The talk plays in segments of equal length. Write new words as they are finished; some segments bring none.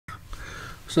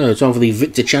So time for the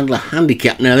Victor Chandler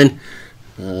handicap now then.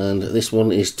 And this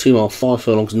one is 2 mile 5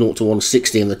 furlongs 0 to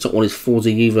 160, and the top one is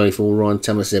Forza Juve for Ryan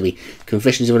Tamasevi.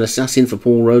 Confessions of an Assassin for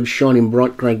Paul Rhodes, Shining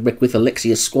Bright, Craig Beckwith,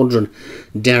 Alexia Squadron,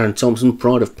 Darren Thompson,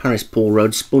 Pride of Paris, Paul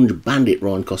Rhodes, Sponge Bandit,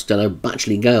 Ryan Costello,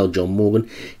 Batchley Gale, John Morgan,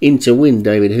 Into Win,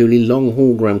 David Hooley, Long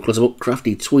Haul, Graham Clutterbuck,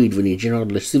 Crafty Tweed, Vinnie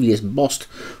Gerard, Lascivious Bost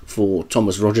for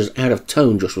Thomas Rogers, Out of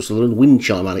Tone, Joshua Sutherland,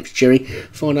 Windchime, Alex Cherry,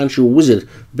 Financial Wizard,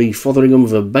 B. Fotheringham,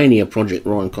 Verbania Project,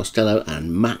 Ryan Costello,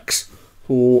 and Max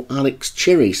for Alex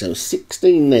Cherry. So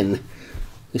 16 then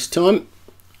this time.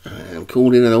 And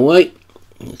called in and away.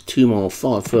 2 mile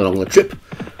 5 furlong the trip.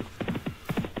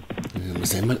 And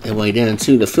as they make their way down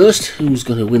to the first, who's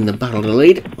going to win the battle to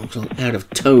lead? Looks like Out of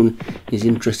Tone is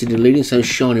interested in leading, so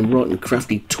Shining Bright and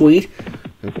Crafty Tweed.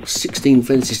 They've got 16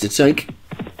 fences to take.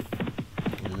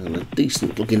 And a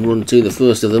decent looking run to the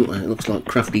first of them. It looks like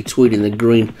Crafty Tweed in the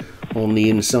green on the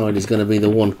inside is going to be the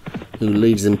one who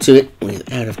leads them to it,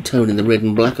 with Out of Tone in the red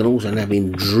and black, and also now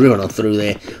being driven through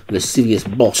there. Lascivious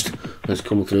Bost has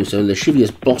come through, so Lascivious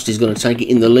Bost is going to take it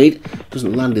in the lead.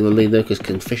 Doesn't land in the lead though, because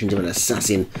Confessions of an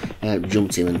Assassin out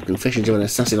jumped him, and Confessions of an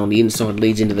Assassin on the inside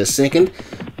leads into the second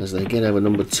as they get over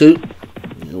number 2.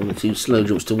 1 or 2 slow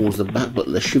jumps towards the back, but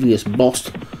Lascivious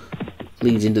Bost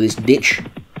leads into this ditch,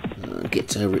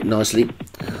 gets over it nicely.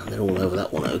 They're all over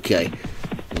that one okay.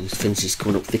 These fences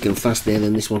coming up thick and fast there,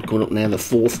 then this one coming up now, the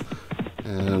 4th,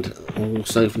 and all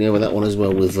safely over that one as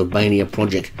well with Verbania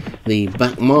Project, the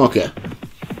back marker.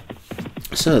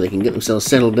 So they can get themselves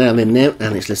settled down then now,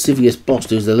 and it's Lascivious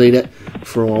Bost who's the leader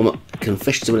from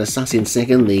Confessions of an Assassin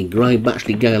second, the grey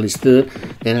Batchley Gale is third,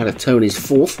 then Out of Tone is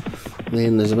 4th,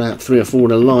 then there's about 3 or 4 in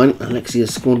the line, Alexia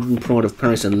Squadron, Pride of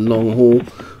Paris and Long Haul,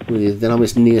 with then on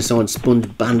this near side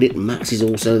Sponge Bandit, Max is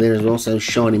also there as well, so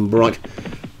Shining Bright.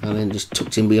 And then just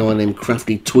tucked in behind them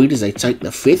Crafty Tweed as they take the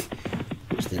 5th,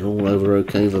 which they're all over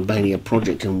okay. Verbania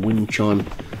Project and Windchime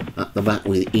at the back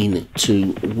with In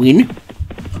to Win.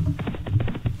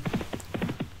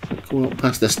 So coming up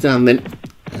past the stand then,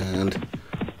 and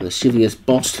Lascivious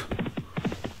Bost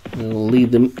will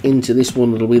lead them into this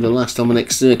one. It'll be the last on the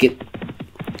next circuit,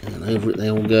 and over it they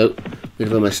all go. Bit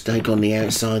of a mistake on the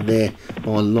outside there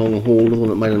by Long Haul. The one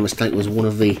that made a mistake was one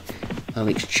of the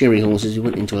Alex Cherry horses who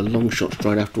went into a long shot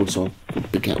straight afterwards, so I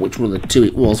couldn't pick out which one of the 2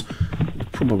 it was.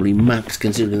 Probably Max,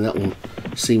 considering that one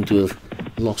seemed to have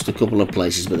lost a couple of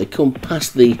places, but they come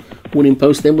past the winning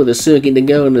post then with a circuit to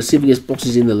go, and Lascivious Bost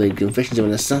is in the lead. Confessions of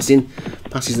an Assassin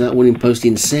passes that winning post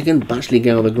in second, Batchley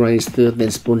Gale the Grey is third,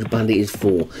 then Sponge Bandit is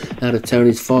 4, Out of Tone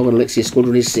is 5, and Alexia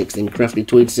Squadron is 6, then Crafty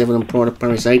Tweed 7 and Pride of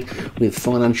Paris 8, with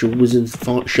Financial Wizards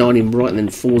Shining Bright, and then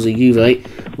Forza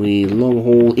Juve with Long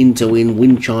Haul, Into Win,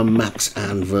 Windchime, Max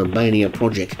and Verbania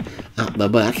Project at the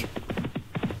back,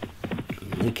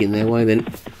 making their way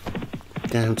then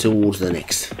down towards the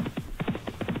next.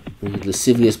 With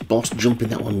Lascivious Bost jumping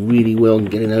that one really well and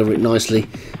getting over it nicely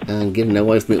and getting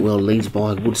away from it well, leads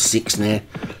by a good 6 now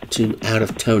to Out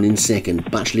of Tone in second.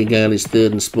 Batchley Gale is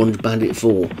third and Sponge Bandit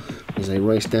 4 as they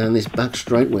race down this back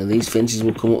straight where these fences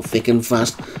will come up thick and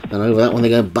fast, and over that one they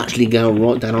go. Batchley Gale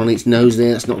right down on its nose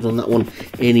there. That's not done that one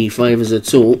any favours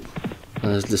at all,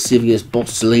 as Lascivious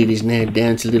Bost's lead is now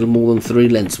down to a little more than 3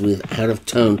 lengths with Out of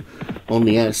Tone on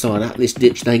the outside. At this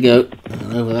ditch they go,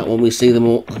 and over that one we see them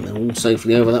all, and they're all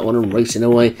safely over that one and racing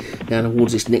away down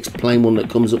towards this next plain one that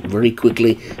comes up very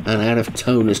quickly, and Out of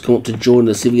Tone has come up to join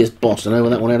Lascivious Bost, and over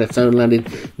that one Out of Tone landed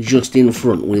just in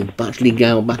front with Batchley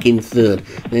Gale back in third,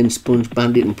 then Sponge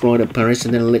Bandit and Pride of Paris,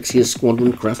 and then Alexia's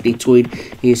Squadron. Crafty Tweed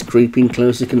is creeping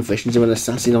closer, Confessions of an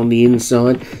Assassin on the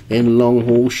inside, then Long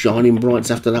Haul, Shining Brights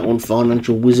after that one,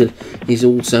 Financial Wizard is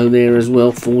also there as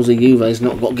well. Forza Juve's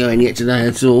not got going yet today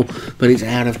at all, but it's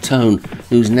Out of Tone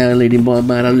who's now leading by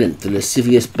about a length. The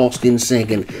Lascivious Bost in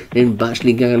second, then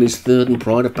Batchley Gale is third and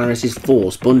Pride of Paris is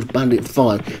 4, Sponge Bandit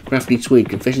 5, Crafty Tweed,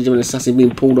 Confessions of an Assassin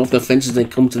being pulled off the fence as they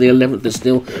come to the 11th. There's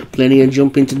still plenty of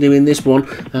jumping to do in this one,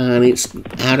 and it's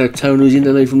Out of Tone who's in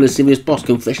the lead from Lascivious Bost.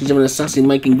 Confessions of an Assassin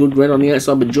making good ground on the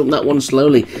outside, but jumped that one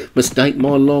slowly. Mistake by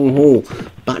Long Haul.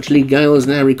 Batchley Gale has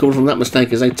now recovered from that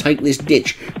mistake as they take this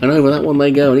ditch, and over that one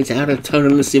they go, and it's Out of Tone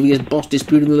and Lascivious Bost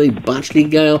disputing the lead. Batchley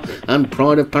Gale and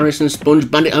Pride of Paris and Sponge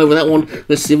Bandit over that one.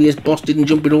 Lascivious Bost didn't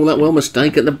jump it all that well.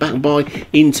 Mistake at the back by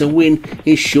Into Win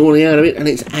is surely out of it, and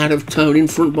it's Out of Tone in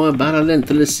front by about a length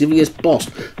to Lascivious Bost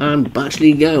and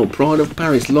Batchley Gale, Pride of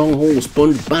Paris, Long Haul,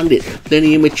 Sponge Bandit,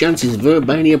 plenty in with chances.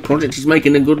 Verbania Project is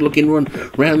making a good looking run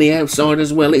round the outside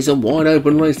as well. It's a wide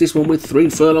open race, this one, with 3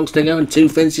 furlongs to go and 2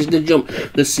 fences to jump.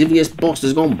 Lascivious Bost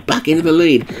has gone back into the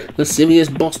lead. Lascivious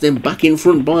Bost then back in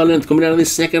front by a length, coming out of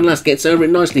this second last, gets over it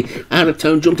nicely. Out of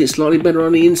Tone jumped it slightly better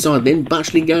on the inside, then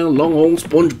Batchley Gale, long haul.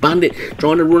 Sponge Bandit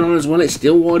trying to run on as well. It's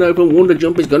still wide open. Wonder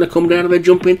Jump is going to come down to the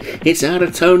jumping. It's Out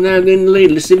of Tone now in the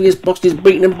lead. Lascivious Box is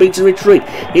beaten and beats a retreat.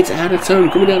 It's Out of Tone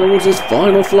coming down towards this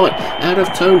final flight. Out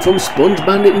of Tone from Sponge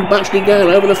Bandit and Bashley Gale.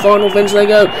 Over the final fence they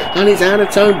go. And it's Out of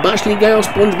Tone, Bashley Gale,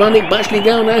 Sponge Bandit. Bashley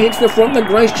Gale now hits the front. The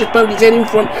Grace just poked its head in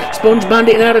front. Sponge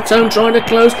Bandit and Out of Tone trying to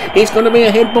close. It's going to be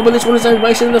a head bobber. This one is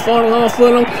racing in the final half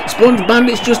furlong. Sponge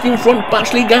Bandit's just in front.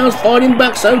 Bashley Gale's fighting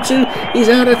back. So too is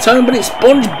Out of Tone, but it's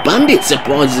Sponge Bandit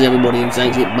surprises everybody and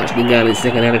takes it. Bashley Gale is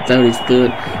second. Out of Tone is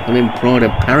third. And then Pride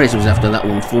of Paris was after that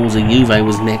one. Forza Juve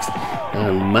was next.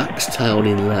 And Max tailed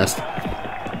in last.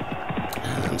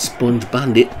 And Sponge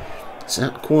Bandit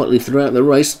sat quietly throughout the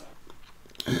race.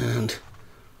 And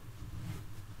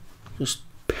just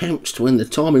pounced when the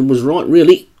timing was right,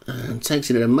 really. And takes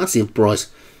it at a massive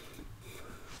price.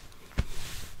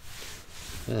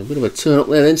 A bit of a turn up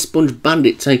there then. Sponge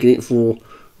Bandit taking it for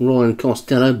Ryan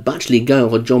Costello. Bashley Gale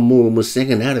for John Moran was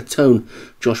second. Out of Tone,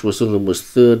 Joshua Sutherland was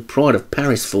third. Pride of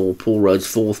Paris for Paul Rhodes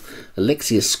fourth.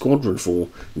 Alexia's Squadron for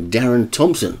Darren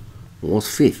Thompson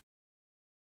was fifth.